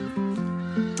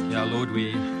Yeah, Lord,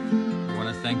 we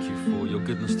want to thank you for your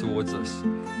goodness towards us.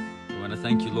 We want to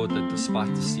thank you, Lord, that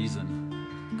despite the season,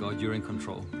 God, you're in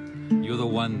control. You're the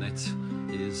one that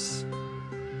is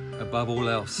above all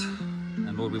else.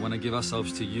 And Lord, we want to give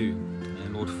ourselves to you.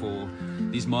 And Lord, for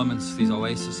these moments, these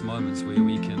oasis moments where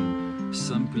we can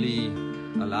simply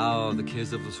allow the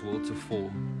cares of this world to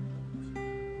fall.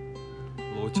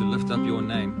 Lord, to lift up your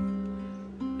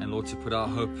name. And Lord, to put our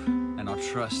hope and our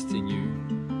trust in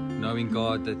you. Knowing,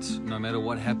 God, that no matter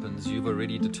what happens, you've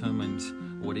already determined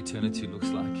what eternity looks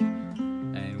like.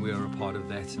 And we are a part of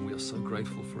that, and we are so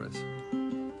grateful for it.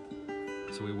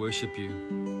 So we worship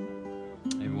you.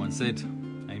 Everyone said,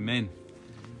 Amen.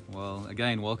 Well,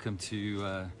 again, welcome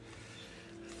to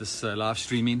this live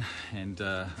streaming, and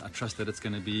I trust that it's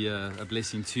going to be a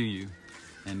blessing to you.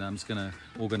 And I'm just going to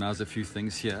organize a few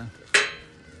things here.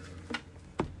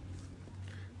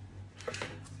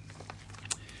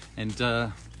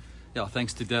 And yeah,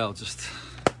 thanks to Dale, just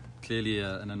clearly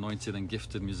an anointed and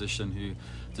gifted musician who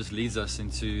just leads us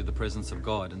into the presence of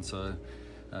God. And so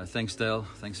thanks, Dale.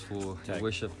 Thanks for your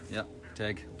worship. Yeah,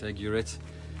 tag Uret.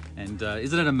 And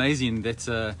isn't it amazing that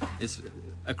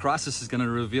a crisis is going to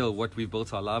reveal what we've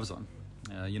built our lives on?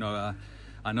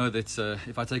 I know that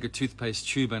if I take a toothpaste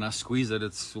tube and I squeeze it,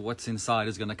 it's what's inside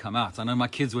is going to come out. I know my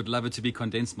kids would love it to be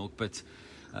condensed milk, but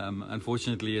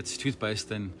unfortunately it's toothpaste,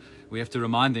 and we have to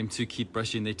remind them to keep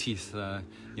brushing their teeth,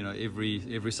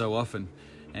 every so often.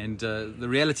 And the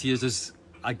reality is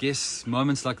I guess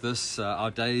moments like this,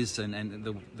 our days and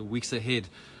the weeks ahead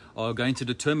are going to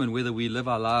determine whether we live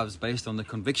our lives based on the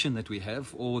conviction that we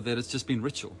have, or that it's just been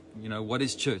ritual. What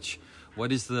is church?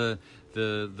 What is the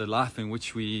life in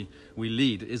which we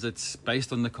lead? Is it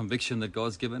based on the conviction that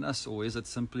God's given us, or is it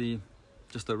simply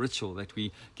just a ritual that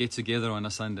we get together on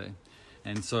a Sunday?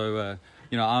 And so,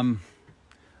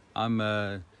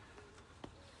 I'm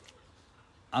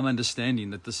understanding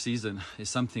that this season is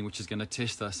something which is going to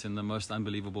test us in the most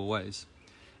unbelievable ways.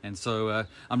 And so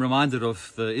I'm reminded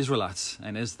of the Israelites,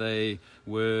 and as they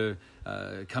were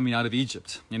coming out of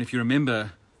Egypt. And if you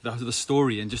remember the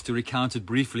story, and just to recount it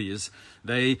briefly, is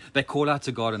they call out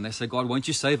to God and they say, God, won't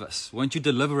you save us? Won't you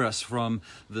deliver us from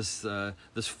this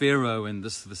Pharaoh and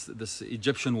this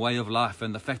Egyptian way of life,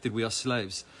 and the fact that we are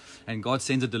slaves? And God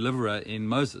sends a deliverer in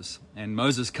Moses. And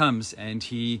Moses comes and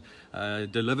he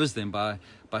delivers them by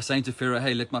saying to Pharaoh,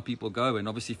 hey, let my people go. And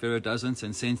obviously Pharaoh doesn't,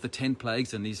 and sends the 10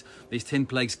 plagues. And these 10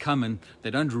 plagues come, and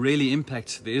they don't really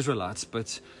impact the Israelites,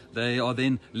 but they are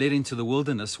then led into the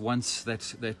wilderness once that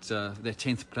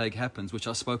 10th plague happens, which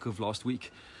I spoke of last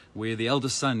week, where the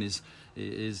eldest son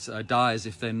dies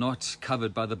if they're not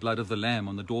covered by the blood of the lamb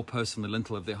on the doorposts and the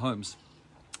lintel of their homes.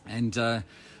 And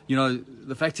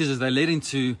the fact is they're led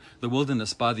into the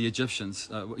wilderness by the Egyptians.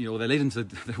 They're led into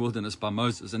the wilderness by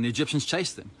Moses, and the Egyptians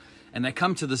chase them. And they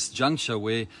come to this juncture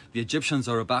where the Egyptians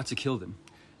are about to kill them.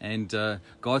 And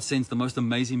God sends the most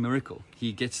amazing miracle.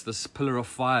 He gets this pillar of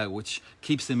fire which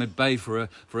keeps them at bay for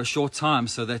a short time,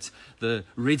 so that the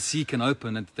Red Sea can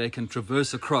open and they can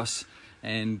traverse across.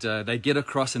 And they get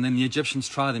across, and then the Egyptians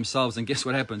try themselves, and guess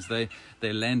what happens? They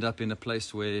land up in a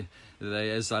place where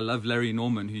as I love Larry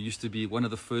Norman, who used to be one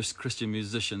of the first Christian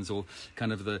musicians, or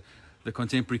kind of the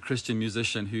contemporary Christian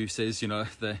musician, who says,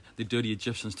 the dirty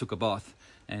Egyptians took a bath,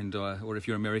 and or if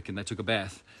you're American, they took a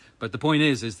bath. But the point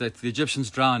is that the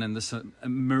Egyptians drown, and this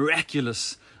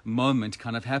miraculous moment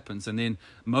kind of happens, and then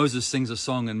Moses sings a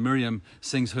song and Miriam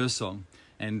sings her song,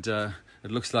 and it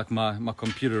looks like my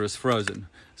computer is frozen.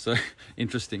 So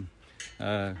interesting.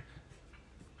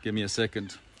 Give me a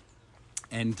second.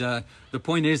 And the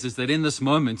point is that in this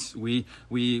moment we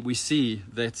see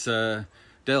that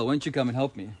Dale, won't you come and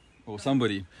help me, or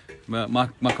somebody? My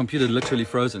computer literally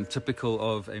frozen. Typical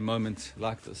of a moment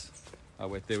like this. Oh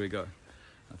wait, there we go.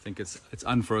 I think it's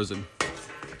unfrozen.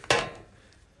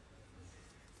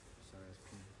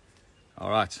 All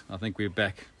right, I think we're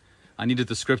back. I needed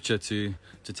the scripture to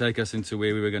take us into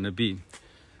where we were going to be.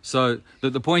 So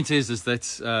the point is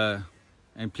that,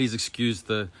 and please excuse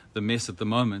the mess at the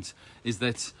moment, is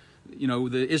that,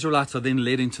 the Israelites are then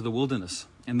led into the wilderness.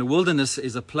 And the wilderness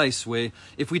is a place where,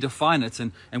 if we define it,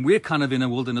 and we're kind of in a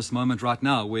wilderness moment right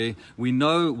now, where we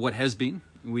know what has been,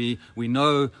 we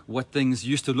know what things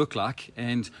used to look like,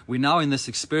 and we're now in this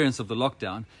experience of the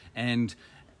lockdown, and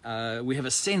we have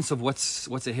a sense of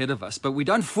what's ahead of us, but we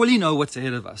don't fully know what's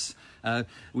ahead of us.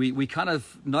 We kind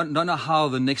of don't know how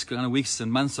the next kind of weeks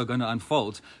and months are going to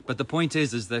unfold. But the point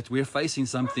is that we're facing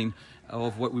something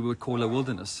of what we would call a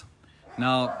wilderness.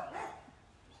 Now,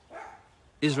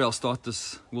 Israel start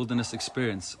this wilderness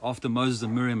experience after Moses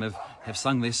and Miriam have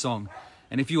sung their song.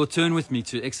 And if you will turn with me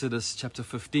to Exodus chapter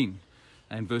 15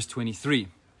 and verse 23.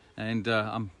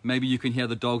 And maybe you can hear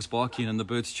the dogs barking and the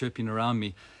birds chirping around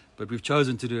me, but we've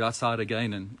chosen to do it outside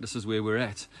again, and this is where we're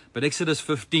at. But Exodus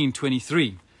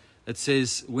 15:23, it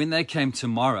says, when they came to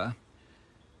Marah,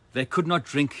 they could not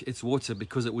drink its water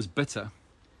because it was bitter.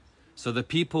 So the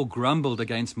people grumbled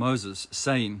against Moses,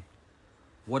 saying,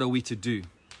 what are we to do?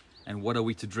 And what are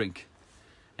we to drink?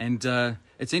 And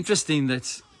it's interesting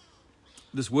that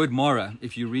this word Marah,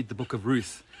 if you read the book of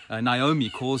Ruth, Naomi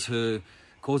calls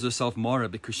herself Marah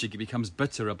because she becomes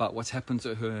bitter about what's happened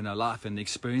to her in her life and the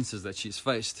experiences that she's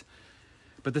faced.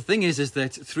 But the thing is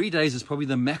that 3 days is probably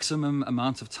the maximum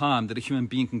amount of time that a human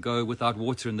being can go without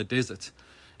water in the desert.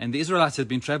 And the Israelites had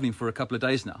been traveling for a couple of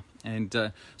days now.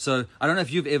 And so I don't know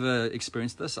if you've ever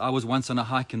experienced this. I was once on a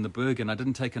hike in the Berg and I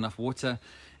didn't take enough water.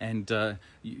 And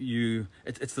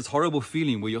it's this horrible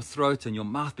feeling where your throat and your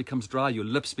mouth becomes dry, your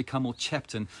lips become all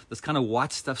chapped, and this kind of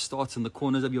white stuff starts in the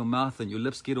corners of your mouth, and your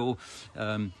lips get all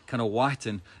kind of white,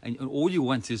 and all you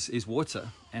want is water.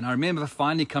 And I remember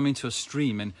finally coming to a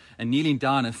stream and kneeling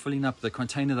down and filling up the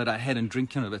container that I had and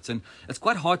drinking of it. And it's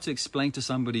quite hard to explain to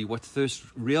somebody what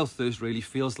real thirst really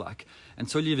feels like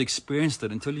until you've experienced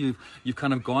it, until you've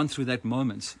kind of gone through that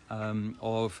moment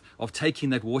of taking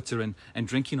that water and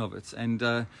drinking of it. And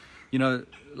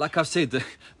like I've said,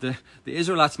 the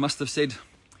Israelites must have said,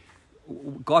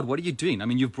 God, what are you doing? I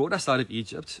mean, you've brought us out of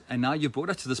Egypt, and now you've brought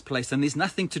us to this place, and there's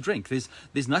nothing to drink.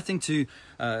 There's nothing to,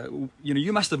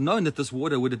 you must have known that this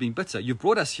water would have been bitter. You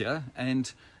brought us here,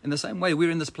 and in the same way,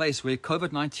 we're in this place where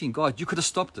COVID-19, God, you could have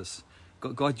stopped us.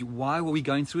 God, why were we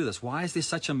going through this? Why is there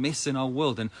such a mess in our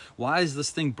world? And why is this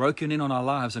thing broken in on our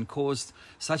lives and caused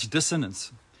such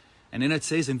dissonance? And then it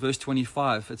says in verse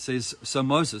 25, it says, so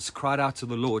Moses cried out to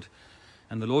the Lord,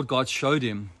 and the Lord God showed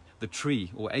him the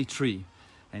tree, or a tree,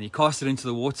 and he cast it into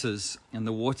the waters, and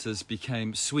the waters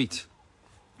became sweet.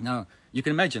 Now, you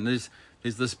can imagine, there's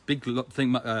this big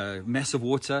thing, mass of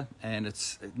water, and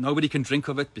nobody can drink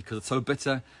of it because it's so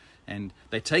bitter. And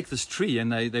they take this tree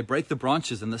and they break the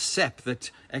branches, and the sap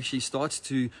that actually starts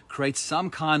to create some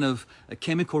kind of a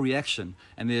chemical reaction.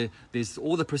 And there's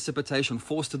all the precipitation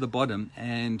falls to the bottom,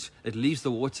 and it leaves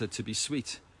the water to be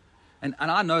sweet. And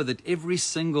I know that every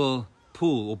single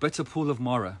pool or bitter pool of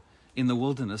Marah in the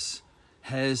wilderness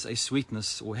has a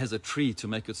sweetness or has a tree to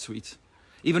make it sweet.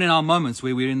 Even in our moments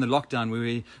where we're in the lockdown,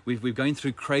 where we're going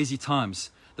through crazy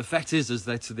times, the fact is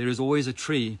that there is always a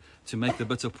tree to make the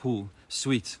bitter pool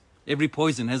sweet. Every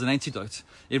poison has an antidote.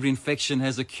 Every infection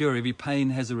has a cure. Every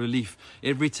pain has a relief.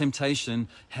 Every temptation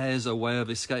has a way of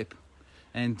escape.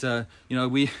 And,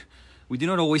 we do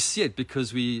not always see it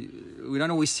because we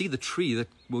don't always see the tree that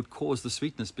would cause the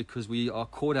sweetness, because we are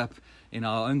caught up in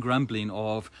our own grumbling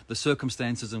of the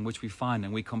circumstances in which we find,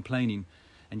 and we're complaining.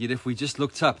 And yet if we just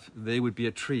looked up, there would be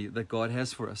a tree that God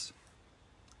has for us.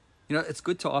 It's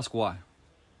good to ask why.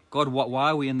 God, why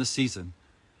are we in this season?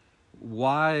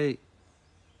 Why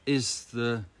is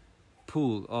the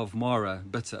pool of Marah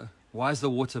bitter? Why is the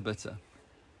water bitter?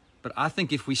 But I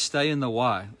think if we stay in the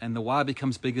why, and the why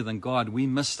becomes bigger than God, we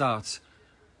missed out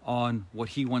on what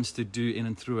he wants to do in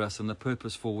and through us, and the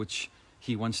purpose for which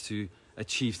he wants to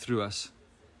achieve through us.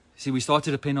 See, we start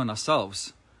to depend on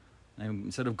ourselves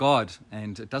instead of God,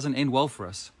 and it doesn't end well for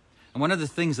us. And one of the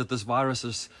things that this virus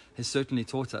has certainly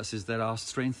taught us is that our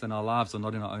strength and our lives are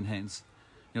not in our own hands.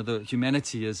 The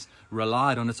humanity has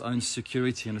relied on its own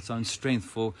security and its own strength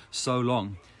for so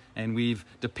long, and we've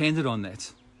depended on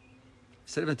that.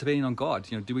 Instead of depending on God,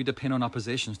 do we depend on our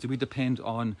possessions? Do we depend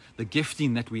on the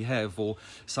gifting that we have, or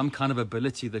some kind of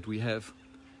ability that we have?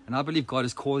 And I believe God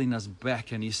is calling us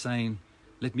back, and he's saying,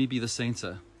 let me be the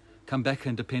center. Come back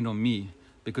and depend on me,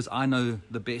 because I know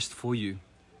the best for you.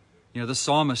 The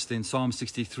psalmist in Psalm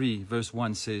 63 verse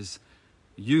 1 says,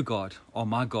 you, God, are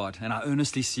my God, and I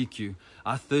earnestly seek you.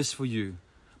 I thirst for you.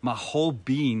 My whole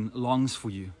being longs for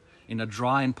you in a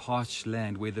dry and parched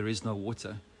land where there is no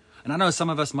water. And I know some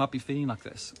of us might be feeling like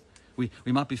this. We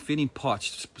might be feeling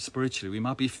parched spiritually. We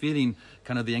might be feeling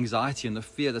kind of the anxiety and the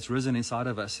fear that's risen inside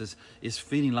of us is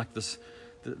feeling like this.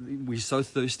 We're so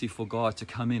thirsty for God to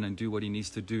come in and do what he needs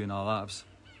to do in our lives.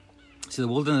 See, the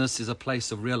wilderness is a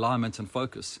place of realignment and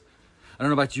focus. I don't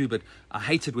know about you, but I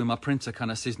hate it when my printer kind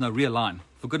of says, no, realign.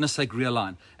 For goodness sake,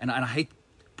 realign. And I hate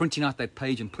printing out that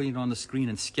page and putting it on the screen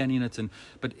and scanning it.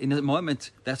 But in a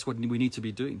moment, that's what we need to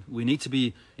be doing. We need to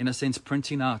be, in a sense,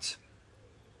 printing out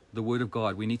the Word of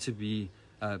God. We need to be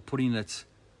putting it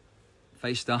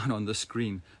face down on the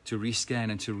screen to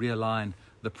rescan and to realign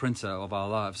the printer of our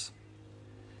lives.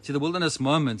 See, the wilderness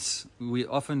moments, we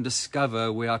often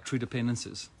discover where our true dependence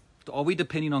is. Are we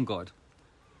depending on God?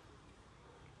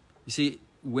 You see,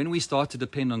 when we start to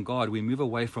depend on God, we move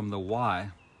away from the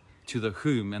why to the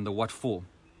whom and the what for.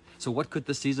 So what could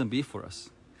this season be for us?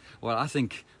 Well, I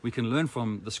think we can learn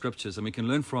from the scriptures, and we can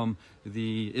learn from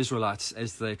the Israelites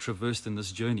as they traversed in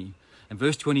this journey. And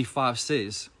verse 25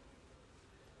 says,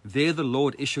 there the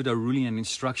Lord issued a ruling and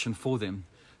instruction for them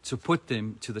to put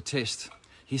them to the test.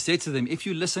 He said to them, if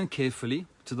you listen carefully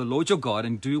to the Lord your God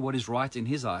and do what is right in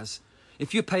his eyes,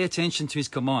 if you pay attention to his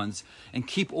commands and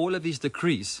keep all of his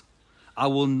decrees, I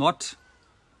will not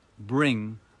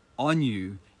bring on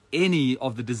you any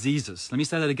of the diseases. Let me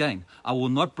say that again. I will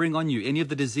not bring on you any of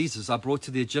the diseases I brought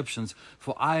to the Egyptians,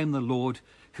 for I am the Lord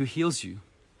who heals you.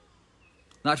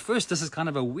 Now, at first, this is kind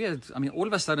of a weird, all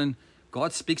of a sudden,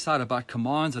 God speaks out about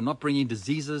commands and not bringing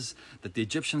diseases that the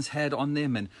Egyptians had on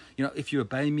them. And, if you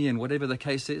obey me and whatever the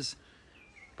case is.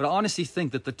 But I honestly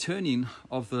think that the turning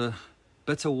of the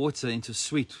bitter water into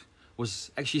sweet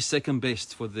was actually second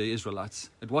best for the Israelites.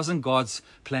 It wasn't God's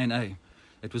plan A.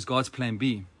 It was God's plan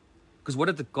B. Because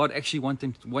what did God actually want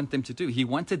them to do? He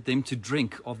wanted them to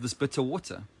drink of this bitter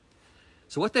water.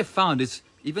 So what they've found is,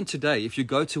 even today, if you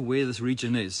go to where this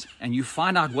region is and you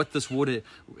find out what this water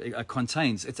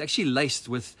contains, it's actually laced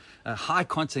with high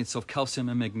contents of calcium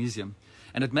and magnesium.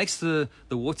 And it makes the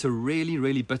water really,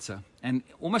 really bitter and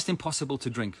almost impossible to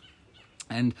drink.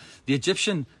 And the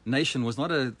Egyptian nation was not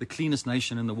the cleanest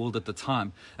nation in the world at the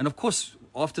time. And of course,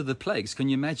 after the plagues, can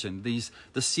you imagine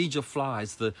the siege of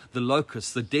flies, the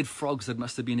locusts, the dead frogs that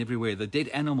must have been everywhere, the dead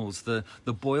animals, the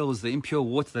boils, the impure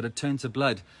water that had turned to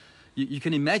blood. You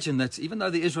can imagine that even though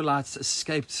the Israelites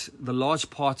escaped the large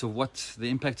part of what the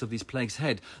impact of these plagues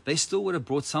had, they still would have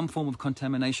brought some form of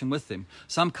contamination with them.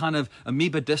 Some kind of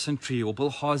amoeba dysentery or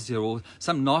bilharzia or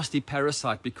some nasty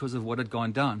parasite because of what had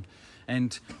gone down.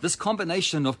 And this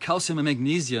combination of calcium and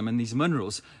magnesium and these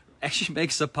minerals actually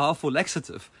makes a powerful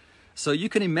laxative. So you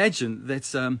can imagine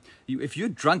that if you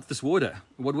drank this water,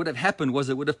 what would have happened was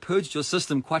it would have purged your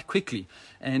system quite quickly.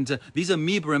 And these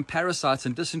amoeba and parasites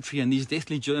and dysentery and these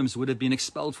deathly germs would have been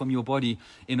expelled from your body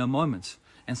in a moment.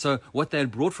 And so what they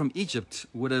had brought from Egypt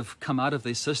would have come out of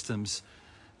their systems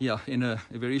in a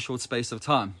very short space of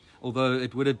time. Although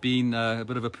it would have been a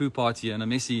bit of a poo party and a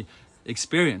messy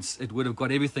experience, it would have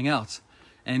got everything out.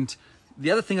 And the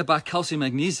other thing about calcium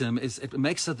magnesium is it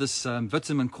makes this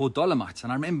vitamin called dolomite.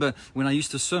 And I remember when I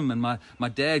used to swim and my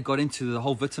dad got into the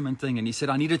whole vitamin thing and he said,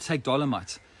 I need to take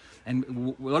dolomite.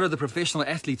 And a lot of the professional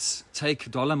athletes take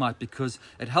dolomite because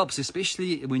it helps,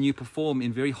 especially when you perform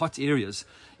in very hot areas,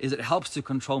 is it helps to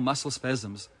control muscle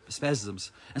spasms.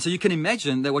 And so you can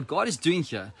imagine that what God is doing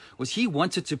here was he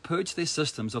wanted to purge their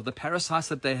systems of the parasites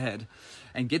that they had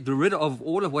and get rid of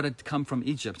all of what had come from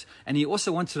Egypt. And he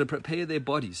also wanted to prepare their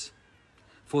bodies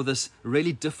for this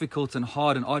really difficult and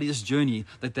hard and arduous journey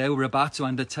that they were about to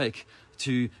undertake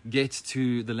to get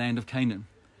to the land of Canaan.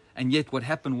 And yet what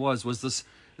happened was this,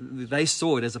 they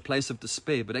saw it as a place of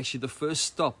despair, but actually the first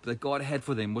stop that God had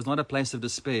for them was not a place of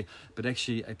despair, but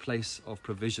actually a place of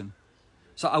provision.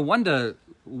 So I wonder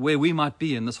where we might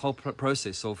be in this whole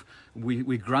process of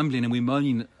we're grumbling and we're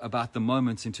moaning about the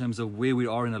moments in terms of where we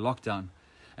are in a lockdown.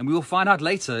 And we will find out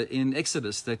later in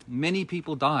Exodus that many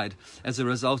people died as a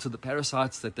result of the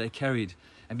parasites that they carried.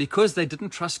 And because they didn't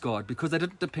trust God, because they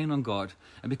didn't depend on God,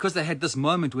 and because they had this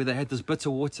moment where they had this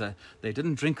bitter water, they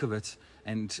didn't drink of it,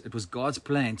 and it was God's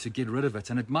plan to get rid of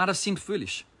it. And it might have seemed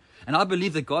foolish. And I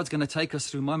believe that God's going to take us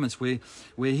through moments where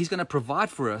he's going to provide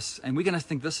for us, and we're going to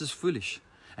think this is foolish.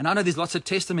 And I know there's lots of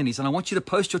testimonies, and I want you to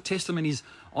post your testimonies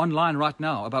online right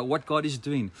now about what God is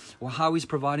doing, or how he's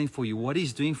providing for you, what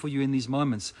he's doing for you in these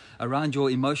moments around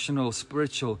your emotional,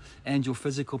 spiritual, and your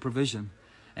physical provision.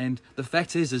 And the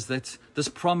fact is that this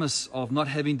promise of not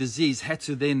having disease had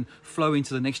to then flow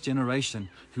into the next generation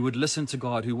who would listen to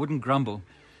God, who wouldn't grumble.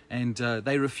 And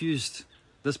they refused,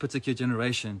 this particular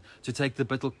generation, to take the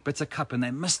bitter cup, and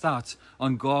they missed out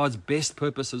on God's best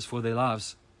purposes for their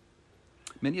lives.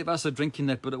 Many of us are drinking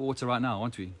that bitter water right now,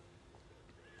 aren't we?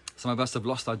 Some of us have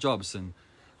lost our jobs and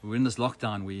we're in this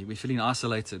lockdown. We're feeling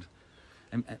isolated.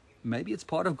 And maybe it's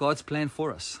part of God's plan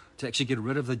for us to actually get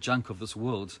rid of the junk of this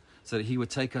world so that he would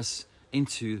take us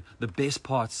into the best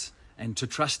parts and to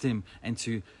trust him and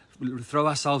to throw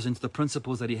ourselves into the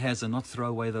principles that he has and not throw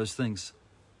away those things.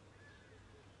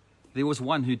 There was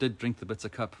one who did drink the bitter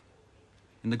cup.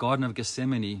 In the Garden of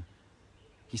Gethsemane,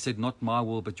 he said, not my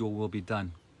will, but your will be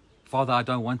done. Father, I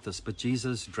don't want this, but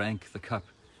Jesus drank the cup.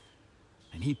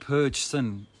 And he purged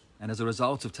sin. And as a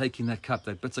result of taking that cup,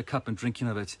 that bitter cup, and drinking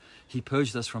of it, he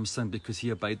purged us from sin because he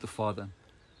obeyed the Father.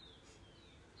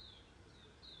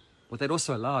 What that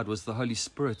also allowed was the Holy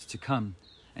Spirit to come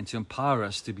and to empower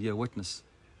us to be a witness.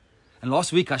 And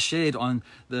last week I shared on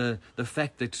the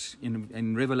fact that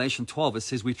in Revelation 12 it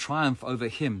says we triumph over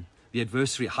him the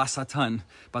adversary, Hasatan,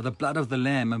 by the blood of the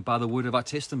Lamb and by the word of our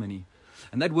testimony.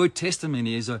 And that word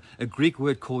testimony is a Greek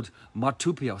word called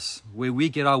martupios, where we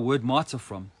get our word martyr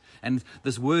from. And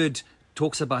this word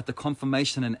talks about the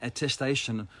confirmation and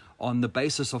attestation on the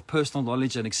basis of personal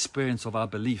knowledge and experience of our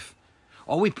belief.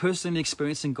 Are we personally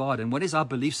experiencing God? And what is our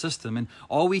belief system? And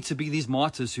are we to be these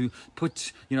martyrs who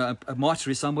put, a martyr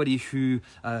is somebody who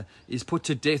is put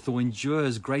to death or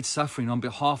endures great suffering on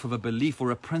behalf of a belief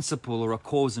or a principle or a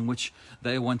cause in which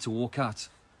they want to walk out.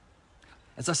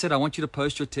 As I said, I want you to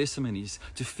post your testimonies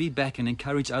to feedback and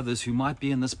encourage others who might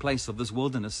be in this place of this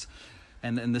wilderness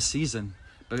and in this season.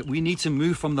 But we need to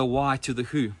move from the why to the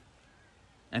who,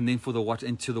 and then for the what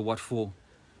into the what for.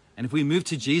 And if we move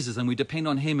to Jesus and we depend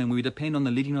on Him and we depend on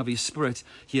the leading of His Spirit,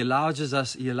 He allows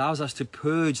us to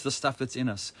purge the stuff that's in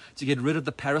us, to get rid of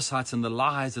the parasites and the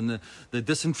lies and the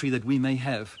dysentery that we may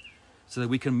have, so that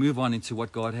we can move on into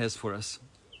what God has for us.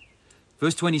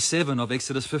 Verse 27 of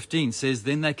Exodus 15 says,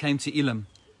 "Then they came to Elim,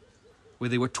 where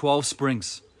there were 12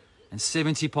 springs and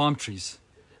 70 palm trees,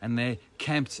 and they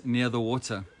camped near the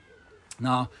water."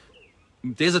 Now,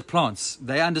 desert plants,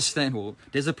 they understand, well,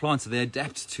 desert plants, they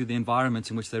adapt to the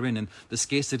environment in which they're in and the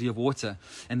scarcity of water.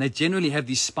 And they generally have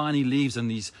these spiny leaves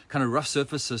and these kind of rough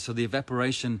surfaces so the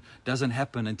evaporation doesn't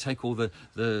happen and take all the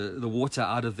water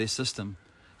out of their system.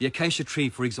 The acacia tree,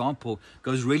 for example,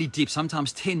 goes really deep,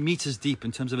 sometimes 10 meters deep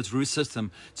in terms of its root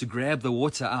system to grab the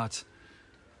water out.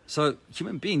 So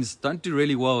human beings don't do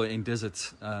really well in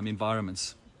desert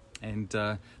environments. And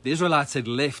the Israelites had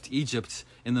left Egypt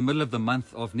in the middle of the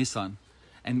month of Nisan.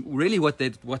 And really what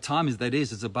time is that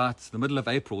is? It's about the middle of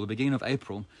April, the beginning of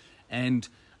April. And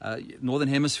Northern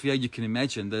Hemisphere, you can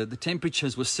imagine, the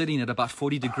temperatures were sitting at about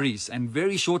 40 degrees. And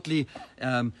very shortly,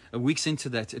 weeks into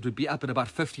that, it would be up at about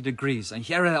 50 degrees. And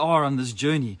here they are on this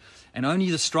journey. And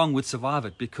only the strong would survive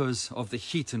it because of the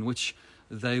heat in which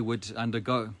they would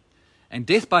undergo. And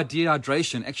death by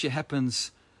dehydration actually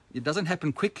happens, it doesn't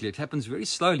happen quickly. It happens very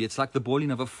slowly. It's like the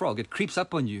boiling of a frog. It creeps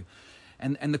up on you.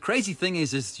 And the crazy thing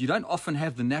is you don't often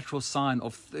have the natural sign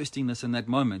of thirstiness in that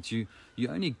moment. You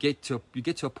only get to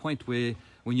a point where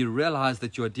when you realize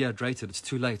that you are dehydrated, it's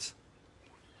too late.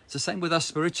 It's the same with us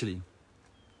spiritually.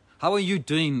 How are you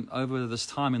doing over this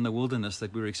time in the wilderness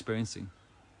that we're experiencing?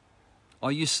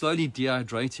 Are you slowly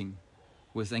dehydrating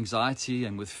with anxiety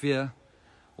and with fear?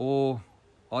 Or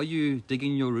are you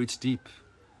digging your roots deep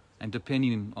and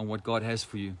depending on what God has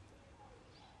for you?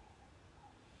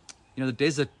 The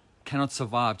desert cannot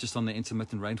survive just on the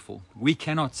intermittent rainfall. We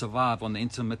cannot survive on the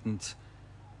intermittent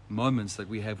moments that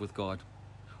we have with God.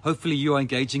 Hopefully you are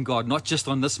engaging God, not just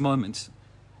on this moment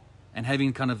and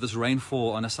having kind of this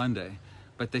rainfall on a Sunday,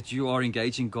 but that you are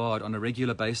engaging God on a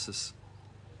regular basis.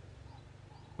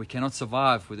 We cannot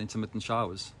survive with intermittent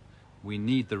showers. We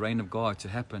need the rain of God to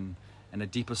happen in a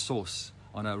deeper source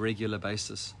on a regular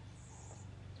basis.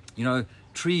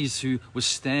 Trees who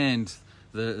withstand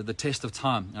the test of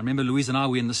time. I remember Louise and I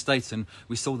were in the States and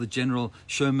we saw the General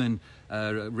Sherman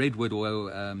redwood,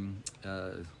 or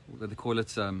what do they call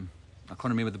it? I can't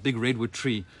remember, the big redwood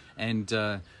tree. And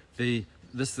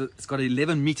it's got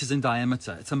 11 meters in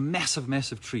diameter. It's a massive,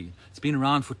 massive tree. It's been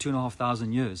around for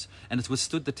 2,500 years, and it's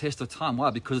withstood the test of time.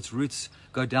 Why? Because its roots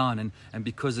go down, and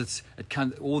because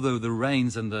although the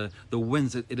rains and the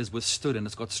winds, it has withstood, and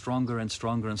it's got stronger and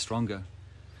stronger and stronger.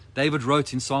 David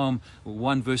wrote in Psalm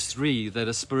 1 verse 3 that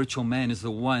a spiritual man is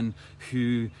the one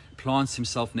who plants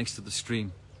himself next to the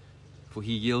stream, for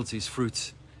he yields his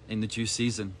fruit in the due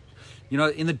season.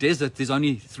 In the desert, there's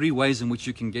only 3 ways in which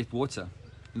you can get water.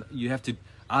 You have to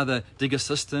either dig a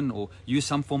cistern or use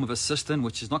some form of a cistern,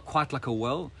 which is not quite like a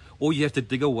well, or you have to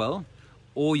dig a well,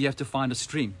 or you have to find a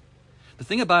stream. The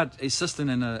thing about a cistern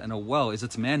and a well is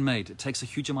it's man-made. It takes a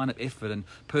huge amount of effort and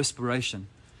perspiration.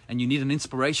 And you need an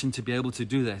inspiration to be able to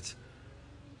do that.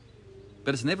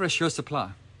 But it's never a sure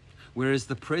supply. Whereas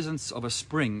the presence of a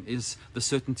spring is the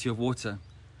certainty of water.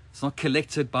 It's not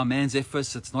collected by man's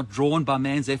efforts. It's not drawn by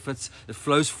man's efforts. It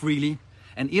flows freely.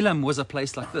 And Elim was a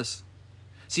place like this.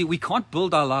 See, we can't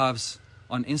build our lives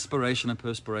on inspiration and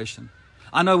perspiration.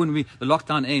 I know when the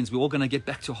lockdown ends, we're all going to get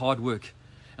back to hard work.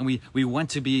 And we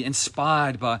want to be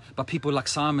inspired by people like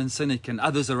Simon Sinek and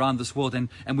others around this world.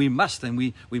 And we must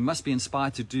be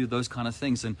inspired to do those kind of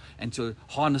things and to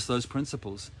harness those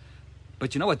principles.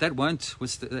 But you know what? That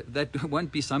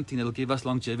won't be something that'll give us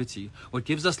longevity. What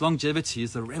gives us longevity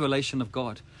is the revelation of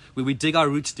God, where we dig our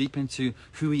roots deep into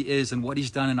who He is and what He's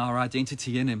done and our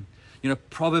identity in Him.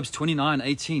 Proverbs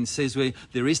 29:18 says, where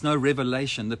there is no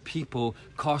revelation, the people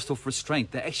cast off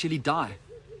restraint. They actually die.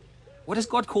 What has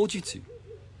God called you to?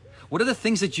 What are the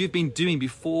things that you've been doing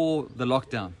before the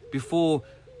lockdown, before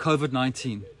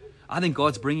COVID-19? I think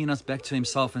God's bringing us back to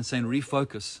himself and saying,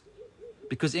 refocus.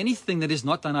 Because anything that is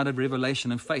not done out of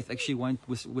revelation and faith actually won't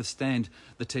withstand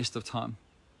the test of time.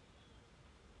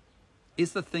 Are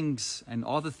the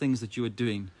things that you are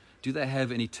doing, do they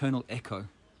have an eternal echo?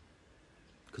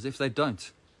 Because if they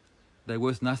don't, they're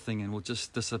worth nothing and will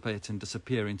just dissipate and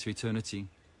disappear into eternity.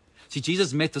 See,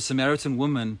 Jesus met the Samaritan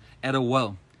woman at a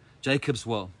well, Jacob's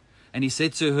well. And he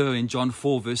said to her in John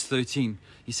 4, verse 13,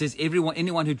 he says,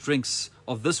 anyone who drinks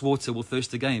of this water will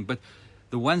thirst again. But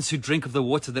the ones who drink of the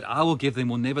water that I will give them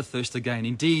will never thirst again.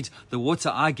 Indeed, the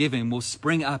water I give them will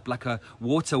spring up like a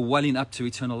water welling up to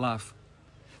eternal life.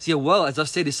 See, a well, as I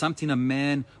said, is something a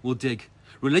man will dig.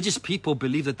 Religious people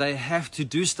believe that they have to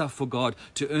do stuff for God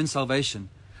to earn salvation.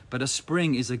 But a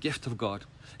spring is a gift of God.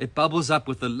 It bubbles up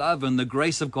with the love and the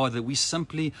grace of God that we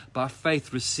simply by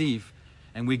faith receive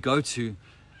and we go to.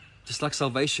 Just like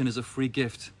salvation is a free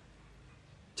gift.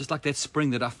 Just like that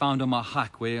spring that I found on my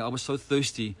hike where I was so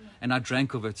thirsty and I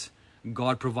drank of it.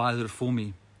 God provided it for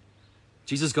me.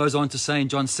 Jesus goes on to say in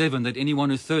John 7 that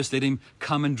anyone who thirsts, let him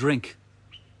come and drink.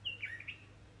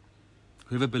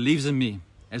 Whoever believes in me,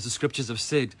 as the scriptures have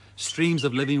said, streams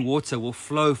of living water will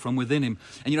flow from within him.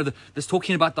 And this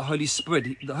talking about the Holy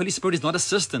Spirit. The Holy Spirit is not a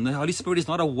cistern. The Holy Spirit is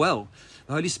not a well.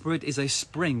 The Holy Spirit is a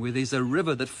spring where there's a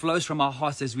river that flows from our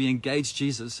hearts as we engage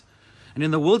Jesus. And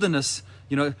in the wilderness,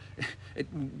 the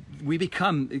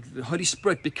Holy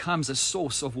Spirit becomes a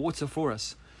source of water for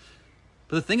us.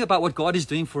 But the thing about what God is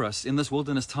doing for us in this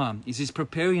wilderness time is he's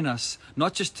preparing us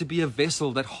not just to be a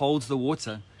vessel that holds the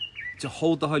water, to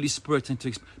hold the Holy Spirit,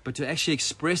 but to actually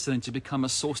express it and to become a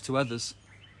source to others.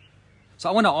 So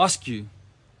I want to ask you,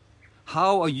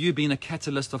 how are you being a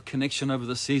catalyst of connection over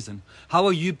the season? How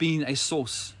are you being a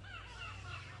source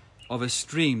of a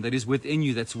stream that is within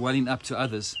you that's welling up to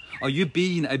others? Are you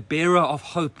being a bearer of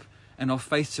hope and of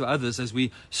faith to others as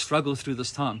we struggle through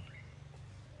this time?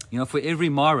 For every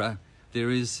Mara, there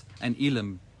is an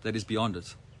Elim that is beyond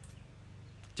it.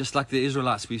 Just like the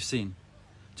Israelites we've seen.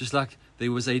 Just like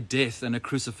there was a death and a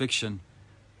crucifixion.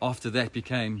 After that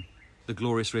became the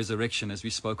glorious resurrection as we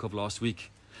spoke of last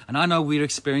week. And I know we're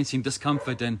experiencing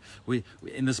discomfort and we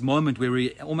in this moment where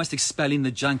we're almost expelling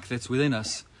the junk that's within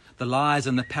us. The lies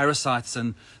and the parasites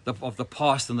of the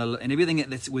past and everything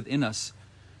that's within us,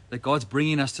 that God's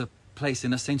bringing us to a place,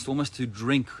 in a sense, almost to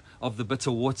drink of the bitter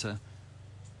water,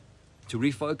 to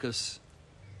refocus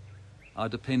our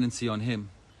dependency on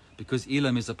him, because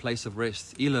Elim is a place of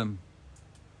rest. Elim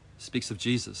speaks of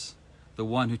Jesus, the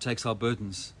one who takes our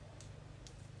burdens,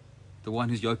 the one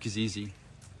whose yoke is easy.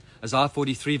 Isaiah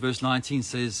 43 verse 19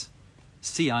 says,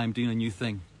 see, I am doing a new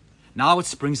thing. Now it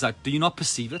springs up. Do you not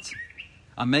perceive it?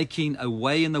 I'm making a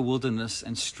way in the wilderness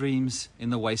and streams in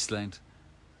the wasteland.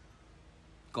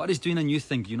 God is doing a new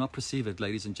thing. Do you not perceive it,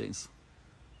 ladies and gents?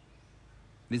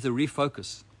 There's a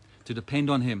refocus to depend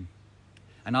on him.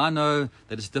 And I know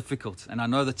that it's difficult. And I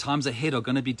know the times ahead are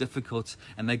going to be difficult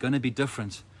and they're going to be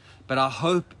different. But our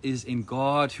hope is in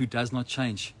God who does not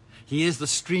change. He is the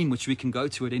stream which we can go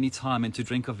to at any time and to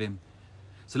drink of him.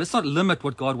 So let's not limit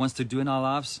what God wants to do in our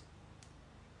lives.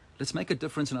 Let's make a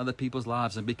difference in other people's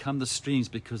lives and become the streams,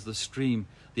 because the stream,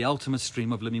 the ultimate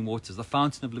stream of living waters, the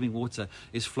fountain of living water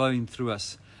is flowing through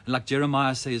us. And like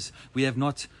Jeremiah says, we're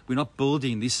not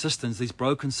building these systems, these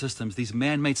broken systems, these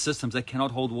man-made systems that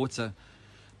cannot hold water,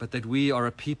 but that we are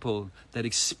a people that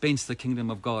expense the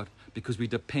kingdom of God because we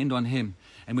depend on him.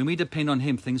 And when we depend on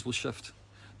him, things will shift,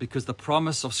 because the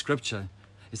promise of Scripture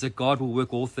is that God will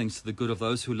work all things to the good of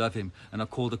those who love him and are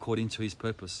called according to his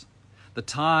purpose. The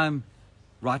time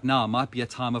right now might be a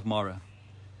time of Mara,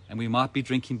 and we might be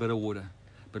drinking bitter water.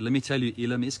 But let me tell you,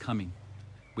 Elim is coming,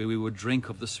 where we would drink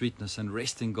of the sweetness and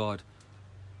rest in God.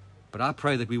 But I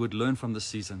pray that we would learn from this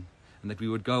season and that we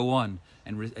would go on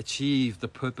and achieve the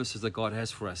purposes that God has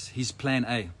for us. His plan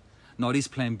A, not his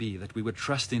plan B, that we would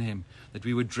trust in him, that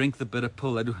we would drink the bitter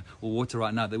pill or water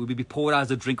right now, that we would be poured out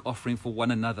as a drink offering for one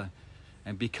another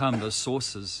and become those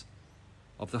sources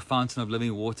of the fountain of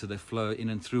living water that flow in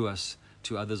and through us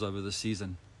to others over the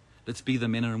season. Let's be the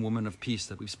men and women of peace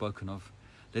that we've spoken of.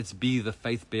 Let's be the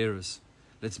faith bearers.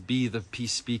 Let's be the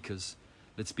peace speakers.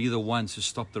 Let's be the ones who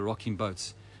stop the rocking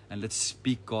boats. And let's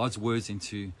speak God's words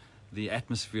into the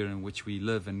atmosphere in which we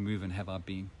live and move and have our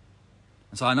being.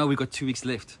 And so I know we've got 2 weeks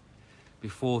left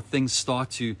before things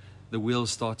the wheels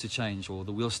start to change, or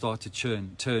the wheels start to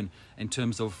turn in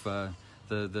terms of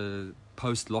the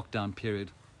post-lockdown period.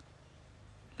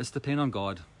 Let's depend on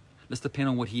God. Let's depend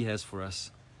on what he has for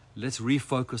us. Let's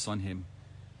refocus on him.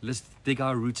 Let's dig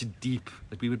our roots deep,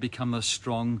 that we would become those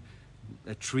strong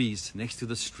trees next to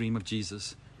the stream of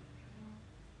Jesus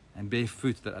and bear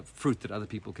fruit that other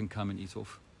people can come and eat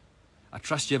off. I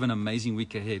trust you have an amazing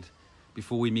week ahead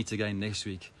before we meet again next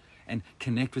week. And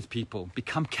connect with people.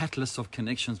 Become catalysts of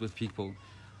connections with people.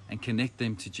 And connect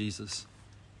them to Jesus,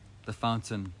 the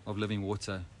fountain of living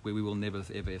water, where we will never,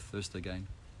 ever thirst again.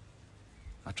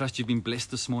 I trust you've been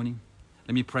blessed this morning.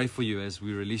 Let me pray for you as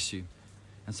we release you.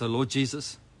 And so, Lord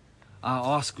Jesus, I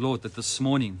ask, Lord, that this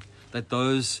morning, that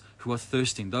those who are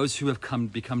thirsting, those who have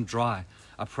become dry,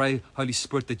 I pray, Holy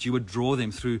Spirit, that you would draw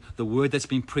them through the word that's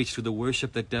been preached, through the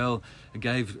worship that Dale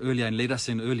gave earlier and led us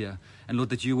in earlier. And Lord,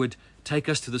 that you would take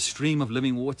us to the stream of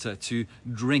living water to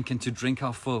drink and to drink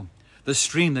our fill. The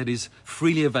stream that is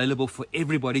freely available for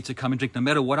everybody to come and drink, no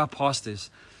matter what our past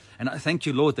is. And I thank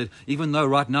you, Lord, that even though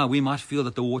right now we might feel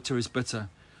that the water is bitter,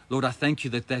 Lord, I thank you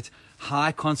that that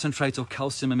high concentrate of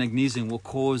calcium and magnesium will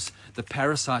cause the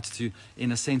parasites to,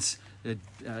 in a sense,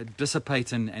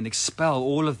 dissipate and expel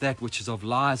all of that which is of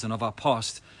lies and of our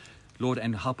past, Lord,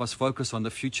 and help us focus on the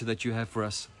future that you have for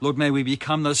us. Lord, may we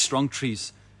become those strong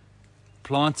trees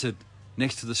planted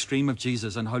next to the stream of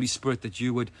Jesus, and Holy Spirit, that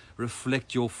you would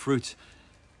reflect your fruit,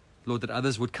 Lord, that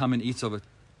others would come and eat of it,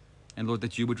 and Lord,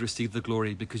 that you would receive the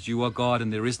glory, because you are God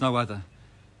and there is no other.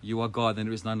 You are God and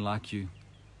there is none like you.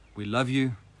 We love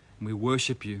you and we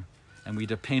worship you and we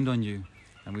depend on you.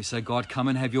 And we say, God, come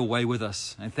and have your way with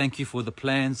us. And thank you for the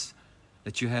plans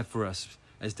that you have for us.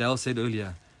 As Dale said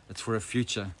earlier, it's for a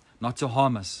future, not to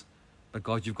harm us. But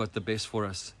God, you've got the best for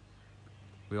us.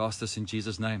 We ask this in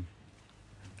Jesus' name.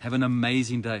 Have an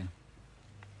amazing day.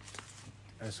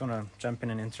 I just want to jump in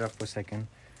and interrupt for a second.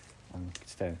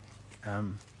 Stay.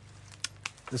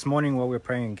 This morning while we were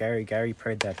praying, Gary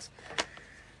prayed that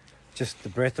just the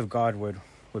breath of God would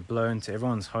blow into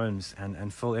everyone's homes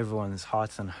and fill everyone's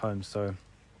hearts and homes. So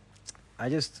I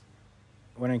just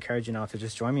want to encourage you now to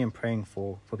just join me in praying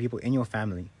for people in your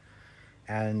family.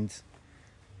 And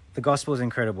the gospel is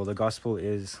incredible. The gospel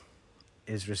is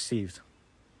received.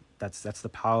 That's the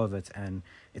power of it. And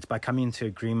it's by coming into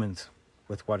agreement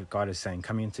with what God is saying,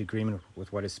 coming into agreement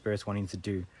with what his Spirit's wanting to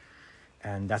do.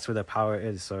 And that's where the power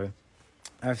is. So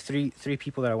I have three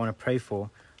people that I want to pray for,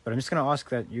 but I'm just going to ask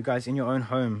that you guys in your own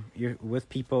home, you're with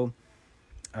people,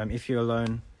 if you're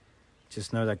alone,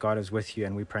 just know that God is with you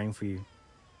and we're praying for you.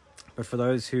 But for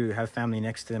those who have family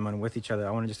next to them and with each other,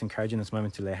 I want to just encourage you in this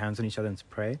moment to lay hands on each other and to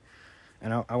pray.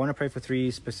 And I want to pray for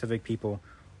three specific people.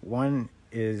 One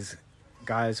is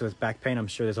guys with back pain. I'm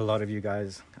sure there's a lot of you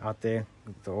guys out there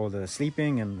with all the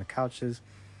sleeping and the couches.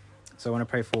 So I want to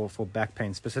pray for back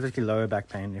pain, specifically lower back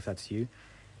pain, if that's you.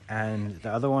 And the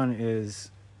other one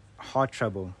is heart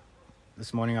trouble.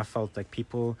 This morning I felt like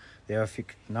there are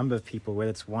a number of people, whether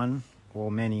it's one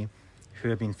or many, who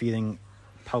have been feeling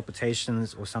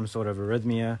palpitations or some sort of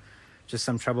arrhythmia, just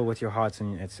some trouble with your heart,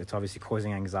 and it's obviously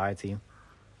causing anxiety.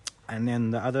 And then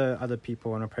the other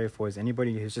people I want to pray for is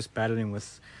anybody who's just battling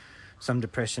with some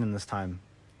depression in this time,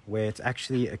 where it's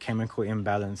actually a chemical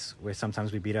imbalance, where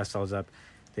sometimes we beat ourselves up.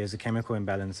 There's a chemical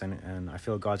imbalance, and I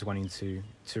feel God's wanting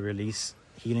to release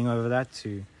healing over that,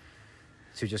 to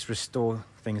just restore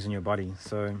things in your body.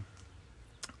 So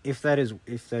if that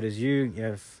is you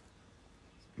have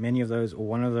many of those or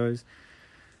one of those,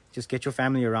 just get your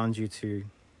family around you to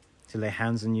lay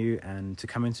hands on you and to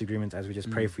come into agreement as we just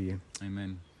pray for you.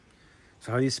 Amen.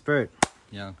 So Holy Spirit,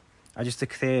 I just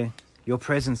declare your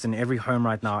presence in every home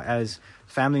right now as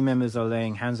family members are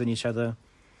laying hands on each other.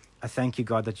 I thank you,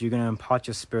 God, that you're going to impart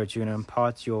your Spirit. You're going to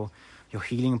impart your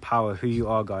healing power, who you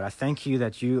are, God. I thank you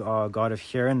that you are God of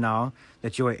here and now,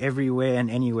 that you are everywhere and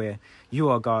anywhere. You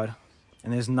are God,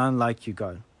 and there's none like you,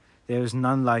 God. There is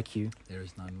none like you. There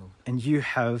is none, Lord. And you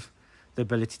have the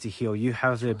ability to heal. You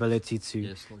have the ability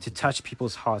to touch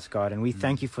people's hearts, God. And we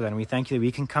thank you for that. And we thank you that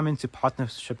we can come into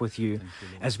partnership with you,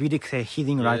 as we declare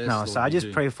healing right now. So I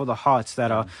just pray for the hearts that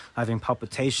are having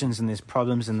palpitations and there's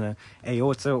problems in the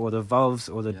aorta or the valves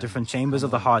or the different chambers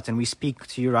of the heart. And we speak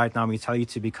to you right now. And we tell you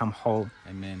to become whole.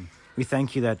 Amen. We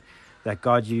thank you that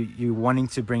God, you wanting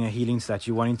to bring a healing to that.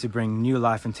 You wanting to bring new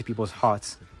life into people's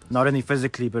hearts. Not only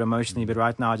physically, but emotionally. But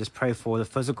right now, I just pray for the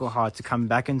physical heart to come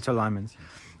back into alignment.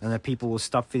 And that people will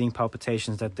stop feeling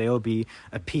palpitations, that there will be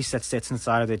a peace that sits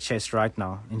inside of their chest right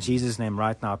now. In Jesus' name,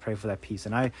 right now, I pray for that peace.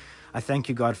 And I thank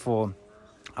you, God, for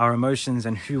our emotions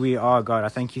and who we are, God. I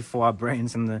thank you for our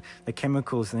brains and the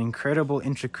chemicals and the incredible,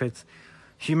 intricate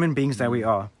human beings that we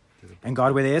are. And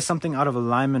God, where there is something out of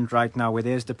alignment right now, where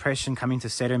there's depression coming to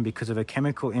set in because of a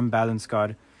chemical imbalance,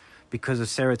 God, because of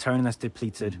serotonin that's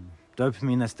depleted,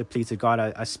 dopamine that's depleted, God,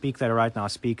 I speak that right now. I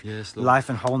speak life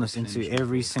and wholeness into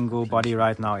every single body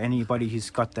right now. Anybody who's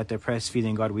got that depressed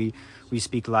feeling, God, we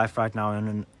speak life right now and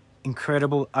an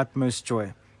incredible, utmost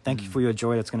joy. Thank you for your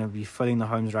joy that's going to be filling the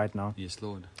homes right now. Yes,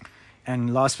 Lord.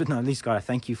 And last but not least, God, I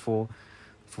thank you for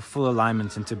full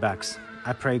alignment into backs.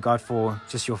 I pray, God, for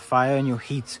just your fire and your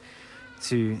heat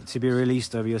to be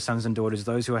released over your sons and daughters,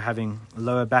 those who are having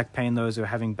lower back pain, those who are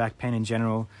having back pain in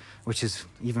general, which is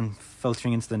even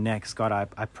filtering into the necks. God,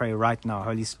 I pray right now,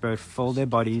 Holy Spirit, fill their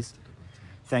bodies.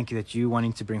 Thank you that you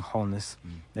wanting to bring wholeness,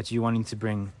 that you wanting to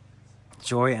bring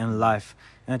joy and life,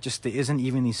 and that just there isn't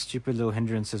even these stupid little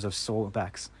hindrances of sore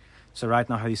backs. So right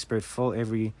now, Holy Spirit, fill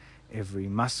every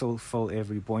muscle, fill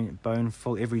every bone,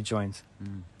 fill every joint.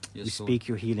 Yes, We speak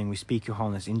your healing, we speak your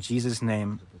wholeness. In Jesus'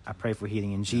 name, I pray for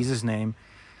healing. In Jesus' name,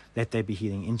 let there be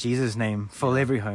healing. In Jesus' name, fill every home.